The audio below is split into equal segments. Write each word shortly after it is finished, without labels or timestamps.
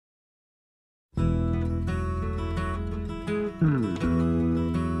Like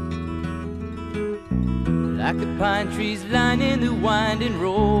the pine trees lining the winding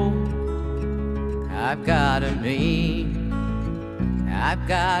road, I've got a name, I've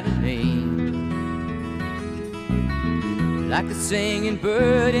got a name. Like the singing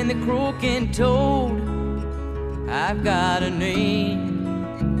bird and the croaking toad, I've got a name,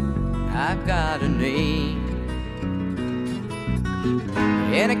 I've got a name.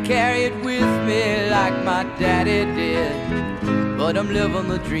 And I carry it with me like my daddy did, but I'm living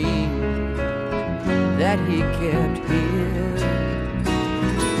the dream that he kept here.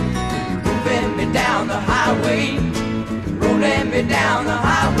 Moving me down the highway, rolling me down the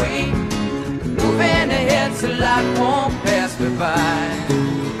highway, moving ahead so life won't pass me by.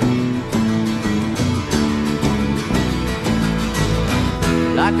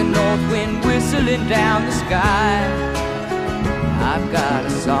 Like a north wind whistling down the sky, I've got a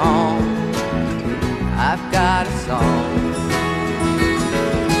song, I've got a song.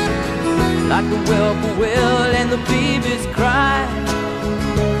 Like the whippoorwill and the babies cry,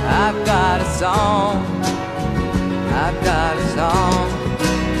 I've got a song, I've got a song.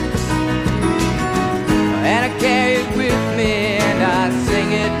 And I carry it with me and I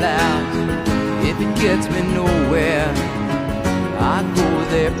sing it loud. If it gets me nowhere, I go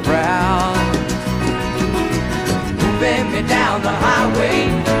there proud. Moving me down the highway,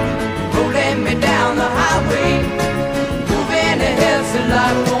 rolling me down the highway, moving ahead so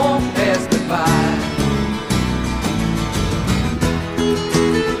life won't pass me by.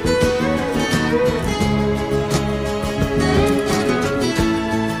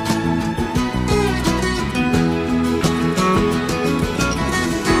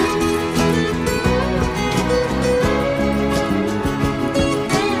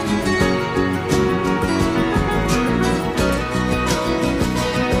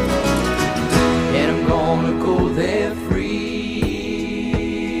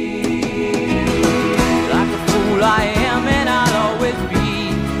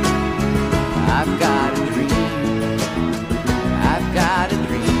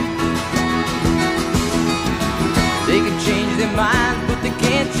 Minds, but they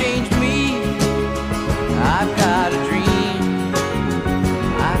can't change me. I've got a dream,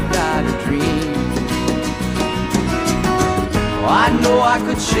 I've got a dream. Oh, I know I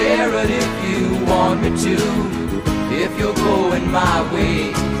could share it if you want me to. If you're going my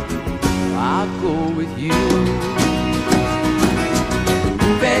way, I'll go with you.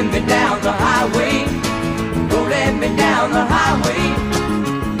 Moving me down the highway, rolling me down the highway,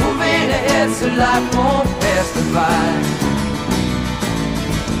 moving ahead so life won't pass me by.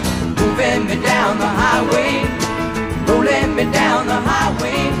 Moving me down the highway, rolling me down the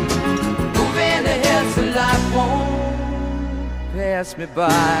highway, moving ahead so life won't pass me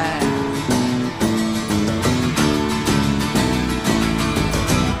by.